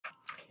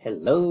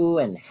Hello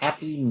and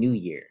Happy New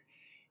Year.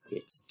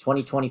 It's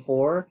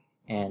 2024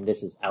 and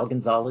this is Al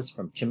Gonzalez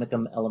from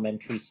Chimicum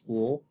Elementary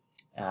School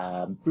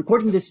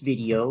recording this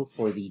video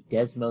for the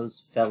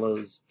Desmos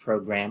Fellows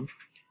Program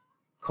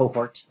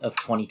Cohort of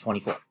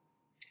 2024.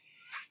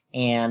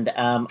 And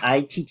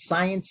I teach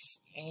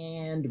science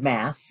and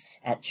math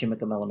at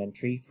Chimicum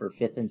Elementary for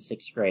 5th and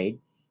 6th grade,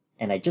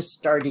 and I just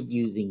started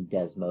using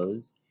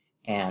Desmos,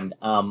 and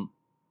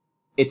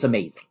it's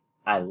amazing.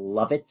 I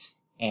love it.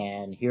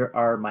 And here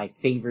are my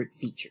favorite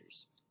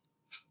features.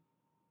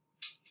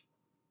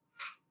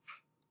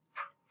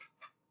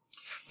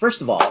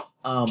 First of all,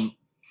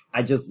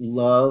 I just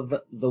love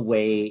the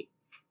way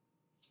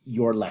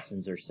your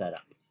lessons are set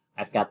up.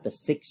 I've got the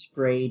 6th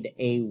grade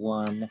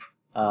A1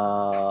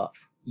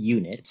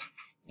 unit,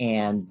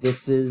 and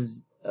this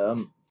is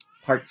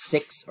part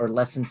 6 or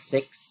lesson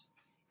 6,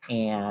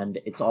 and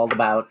it's all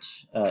about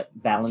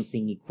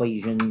balancing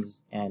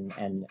equations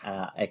and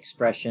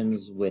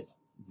expressions with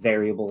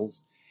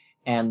variables.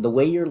 And the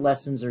way your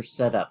lessons are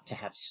set up to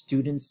have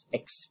students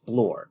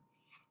explore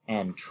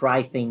and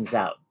try things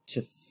out,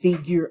 to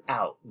figure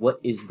out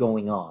what is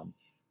going on,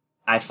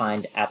 I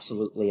find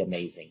absolutely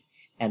amazing.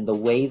 And the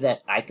way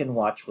that I can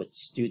watch what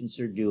students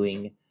are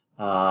doing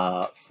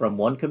from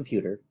one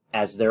computer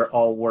as they're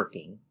all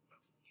working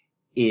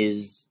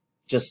is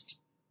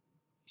just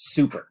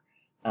super.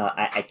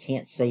 I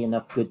can't say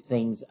enough good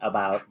things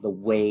about the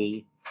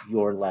way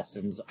your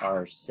lessons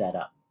are set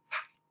up.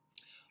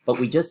 But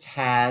we just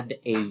had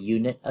a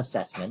unit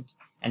assessment,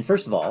 and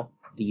first of all,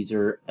 these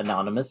are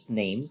anonymous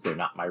names. They're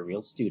not my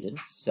real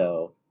students,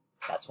 so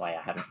that's why I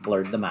haven't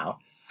blurred them out.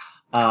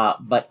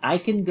 But I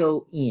can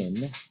go in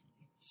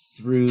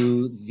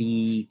through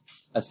the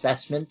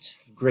assessment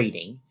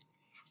grading,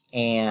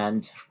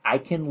 and I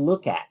can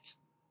look at,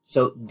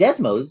 so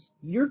Desmos,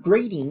 you're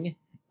grading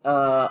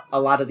a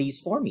lot of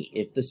these for me.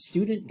 If the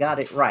student got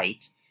it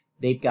right,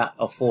 they've got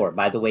a 4.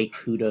 By the way,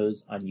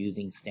 kudos on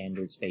using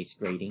standards-based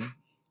grading.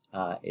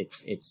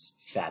 It's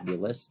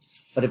fabulous.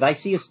 But if I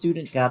see a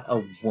student got a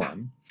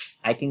 1,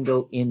 I can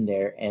go in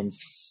there and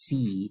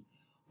see,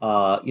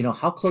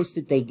 how close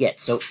did they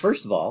get? So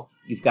first of all,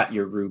 you've got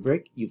your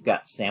rubric, you've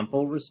got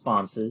sample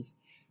responses.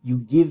 You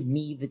give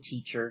me, the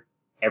teacher,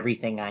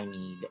 everything I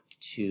need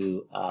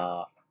to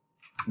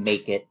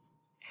make it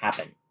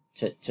happen,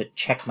 to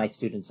check my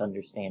students'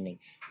 understanding,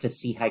 to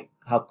see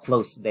how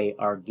close they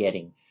are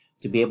getting,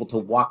 to be able to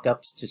walk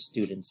up to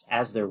students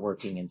as they're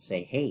working and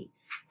say, hey,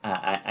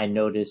 I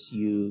notice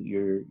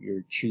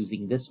you're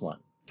choosing this one.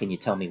 Can you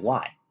tell me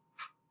why?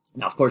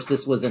 Now, of course,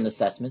 this was an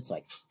assessment, so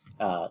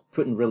I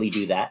couldn't really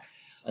do that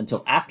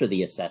until after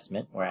the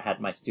assessment, where I had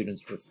my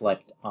students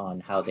reflect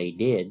on how they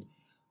did.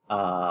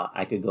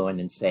 I could go in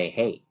and say,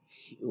 hey,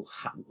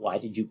 why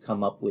did you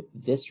come up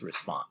with this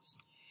response?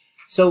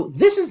 So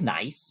this is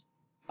nice,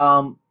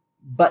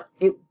 but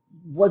it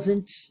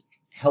wasn't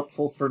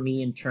helpful for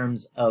me in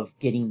terms of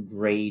getting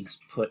grades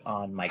put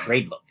on my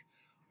gradebook,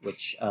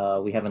 which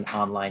we have an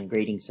online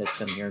grading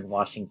system here in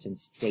Washington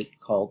State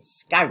called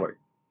Skyward.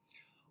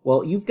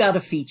 Well, you've got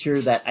a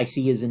feature that I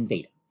see is in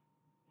beta.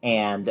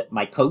 And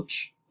my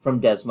coach from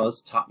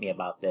Desmos taught me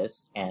about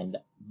this, and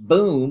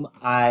boom,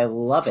 I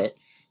love it.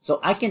 So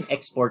I can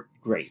export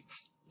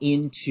grades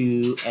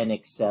into an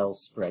Excel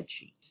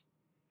spreadsheet.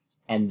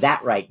 And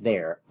that right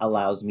there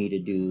allows me to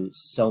do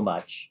so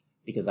much,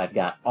 because I've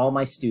got all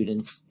my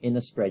students in a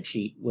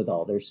spreadsheet with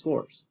all their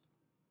scores.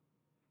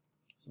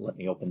 So let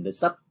me open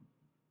this up.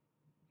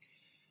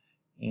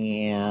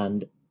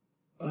 And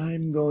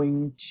I'm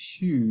going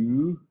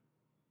to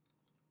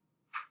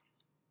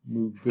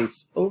move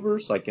this over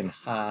so I can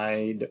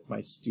hide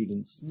my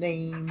students'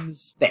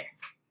 names. There.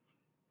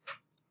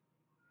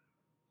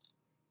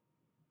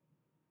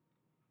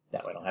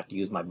 That way I don't have to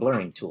use my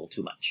blurring tool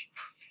too much.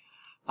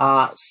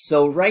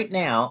 So right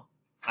now,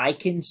 I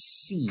can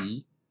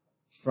see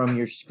from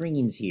your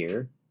screens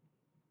here.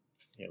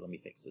 Here, let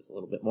me fix this a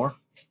little bit more.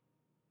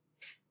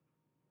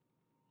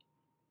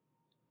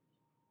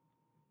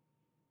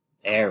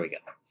 There we go.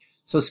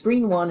 So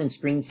screen 1 and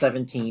screen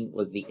 17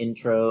 was the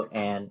intro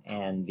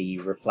and the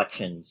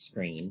reflection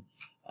screen.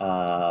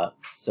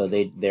 So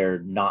they're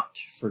not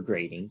for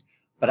grading.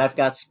 But I've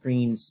got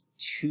screens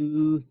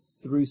 2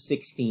 through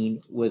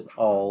 16 with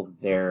all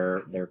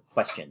their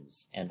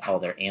questions and all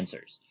their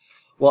answers.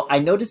 Well, I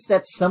noticed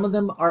that some of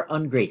them are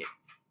ungraded.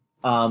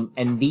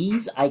 And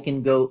these I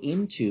can go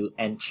into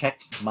and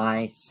check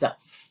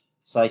myself.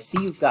 So I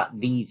see you've got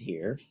these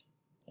here.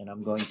 And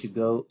I'm going to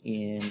go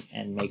in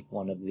and make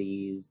one of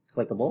these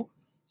clickable.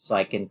 So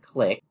I can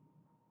click,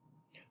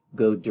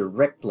 go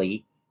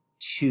directly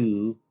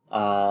to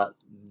the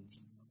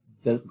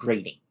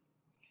grading.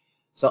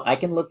 So I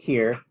can look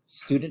here,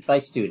 student by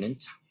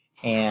student,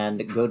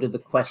 and go to the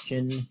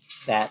question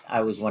that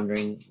I was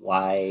wondering,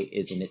 why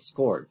isn't it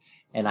scored?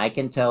 And I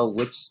can tell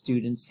which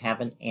students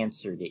haven't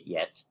answered it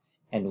yet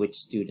and which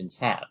students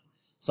have.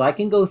 So I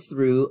can go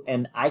through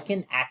and I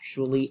can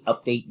actually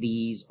update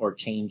these or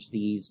change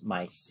these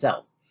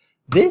myself.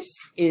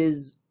 This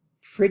is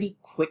pretty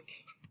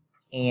quick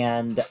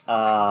and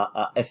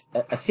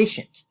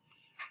efficient.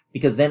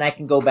 because then I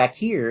can go back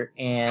here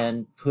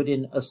and put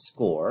in a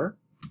score.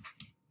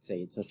 Say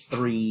it's a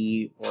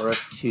 3 or a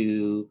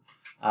 2,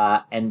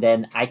 and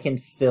then I can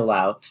fill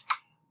out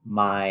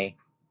my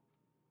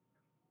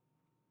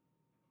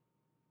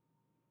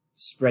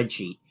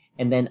spreadsheet,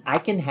 and then I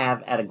can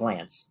have at a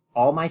glance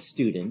all my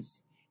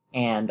students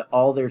and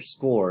all their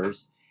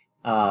scores,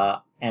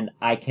 and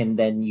I can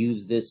then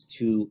use this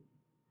to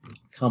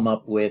come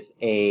up with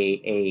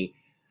a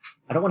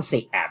I don't want to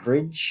say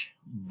average,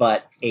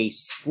 but a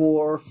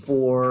score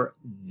for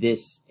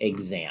this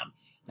exam.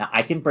 Now,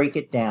 I can break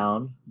it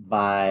down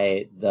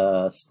by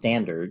the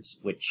standards,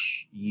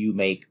 which you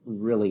make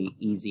really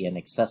easy and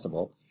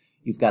accessible.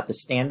 You've got the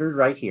standard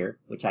right here,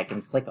 which I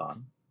can click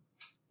on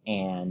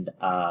and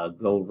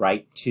go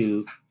right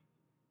to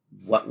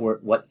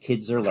what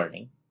kids are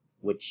learning,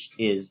 which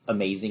is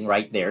amazing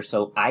right there.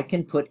 So I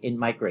can put in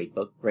my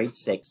gradebook, grade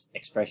 6,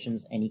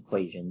 expressions and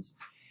equations,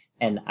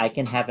 and I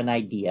can have an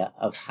idea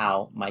of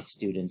how my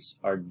students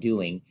are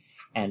doing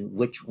and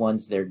which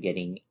ones they're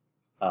getting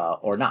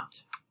or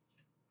not.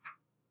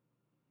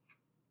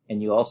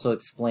 And you also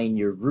explain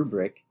your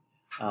rubric,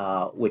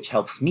 which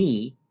helps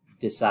me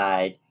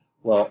decide,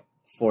 well,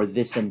 for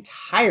this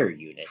entire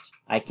unit,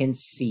 I can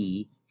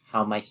see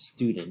how my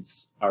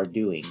students are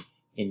doing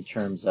in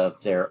terms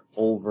of their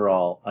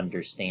overall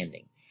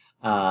understanding.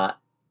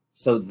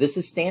 So this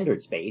is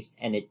standards-based,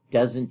 and it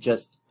doesn't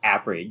just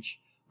average,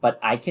 but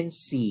I can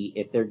see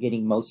if they're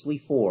getting mostly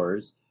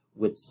 4s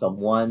with some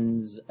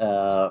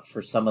 1s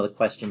for some of the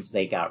questions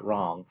they got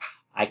wrong.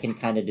 I can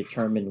kind of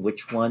determine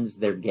which ones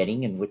they're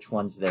getting and which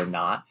ones they're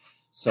not,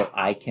 so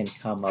I can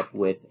come up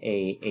with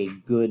a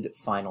good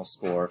final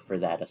score for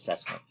that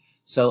assessment.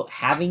 So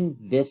having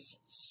this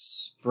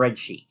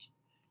spreadsheet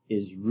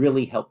is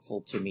really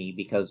helpful to me,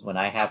 because when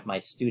I have my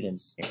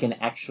students, I can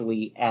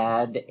actually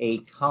add a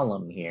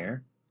column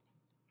here,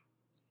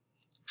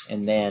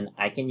 and then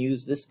I can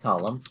use this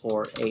column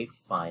for a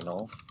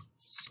final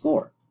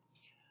score.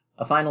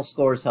 A final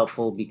score is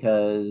helpful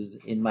because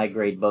in my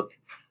gradebook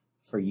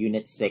for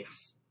Unit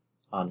 6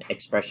 on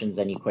expressions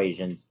and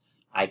equations,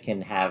 I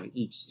can have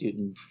each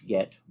student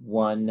get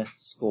 1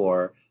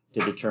 score to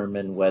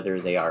determine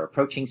whether they are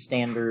approaching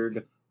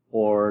standard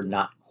or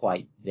not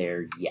quite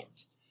there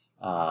yet.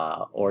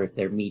 Or if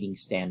they're meeting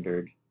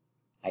standard,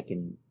 I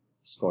can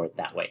score it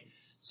that way.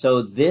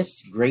 So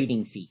this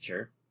grading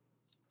feature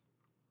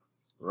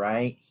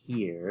right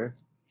here,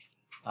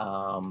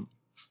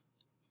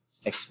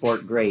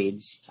 export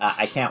grades,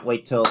 I can't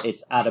wait till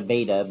it's out of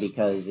beta,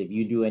 because if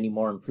you do any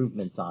more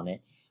improvements on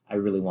it, I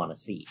really want to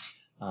see.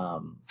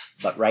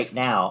 But right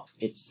now,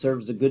 it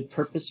serves a good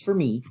purpose for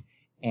me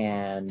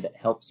and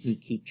helps me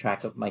keep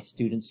track of my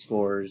student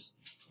scores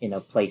in a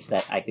place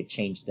that I could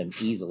change them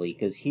easily,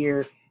 because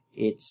here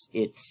it's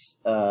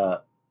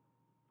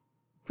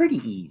pretty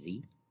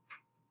easy,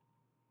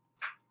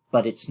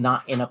 but it's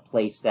not in a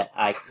place that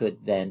I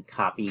could then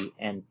copy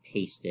and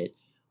paste it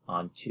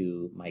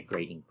onto my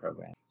grading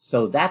program.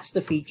 So that's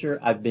the feature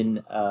I've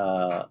been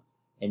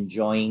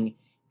enjoying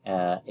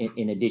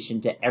in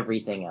addition to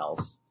everything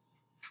else.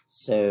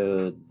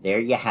 So there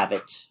you have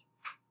it.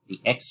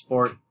 The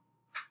export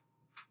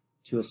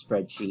to a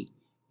spreadsheet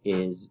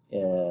is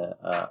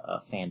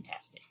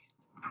fantastic.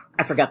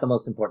 I forgot the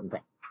most important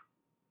thing.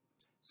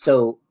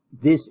 So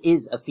this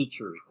is a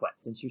feature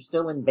request. Since you're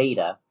still in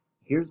beta,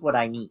 here's what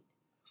I need.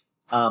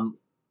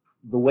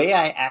 The way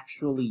I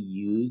actually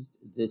used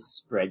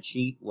this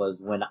spreadsheet was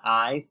when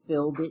I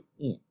filled it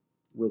in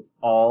with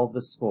all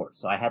the scores.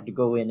 So I had to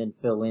go in and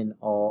fill in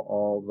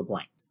all the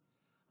blanks.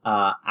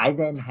 I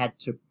then had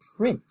to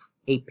print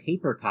a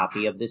paper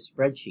copy of this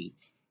spreadsheet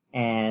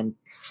and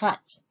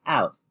cut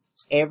out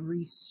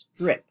every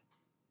strip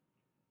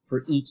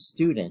for each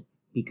student,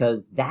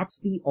 because that's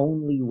the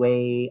only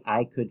way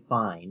I could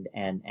find,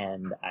 and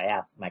I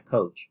asked my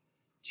coach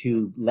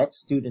to let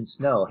students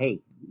know,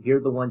 hey, here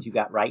are the ones you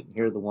got right, and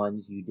here are the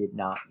ones you did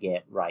not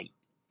get right.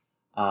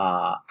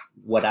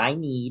 What I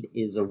need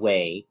is a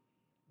way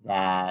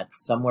that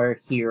somewhere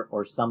here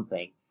or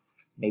something,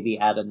 maybe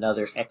add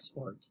another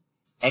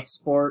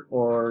export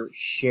or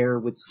share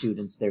with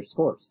students their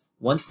scores.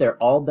 Once they're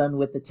all done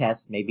with the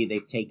test, maybe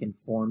they've taken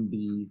Form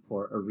B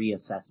for a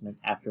reassessment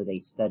after they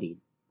studied.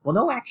 Well,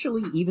 no,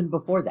 actually, even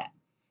before that,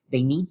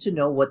 they need to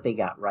know what they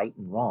got right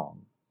and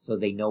wrong, so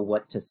they know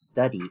what to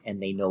study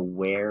and they know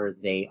where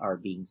they are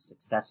being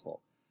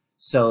successful.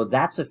 So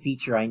that's a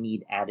feature I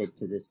need added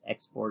to this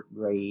export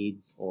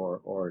grades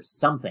or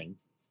something,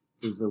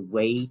 is a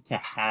way to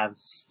have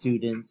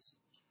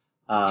students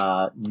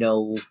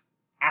know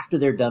after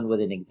they're done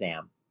with an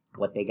exam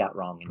what they got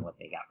wrong and what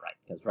they got right.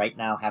 Because right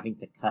now, having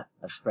to cut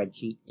a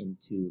spreadsheet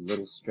into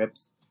little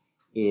strips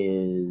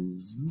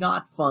is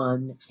not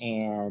fun,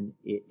 and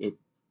it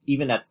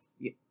even at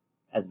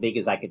as big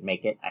as I could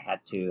make it, I had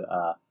to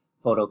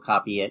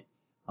photocopy it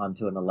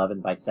onto an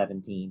 11 by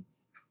 17.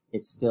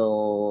 It's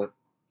still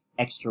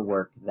extra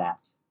work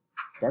that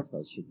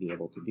Desmos should be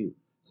able to do.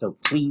 So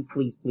please,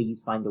 please, please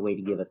find a way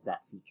to give us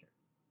that feature.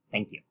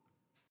 Thank you.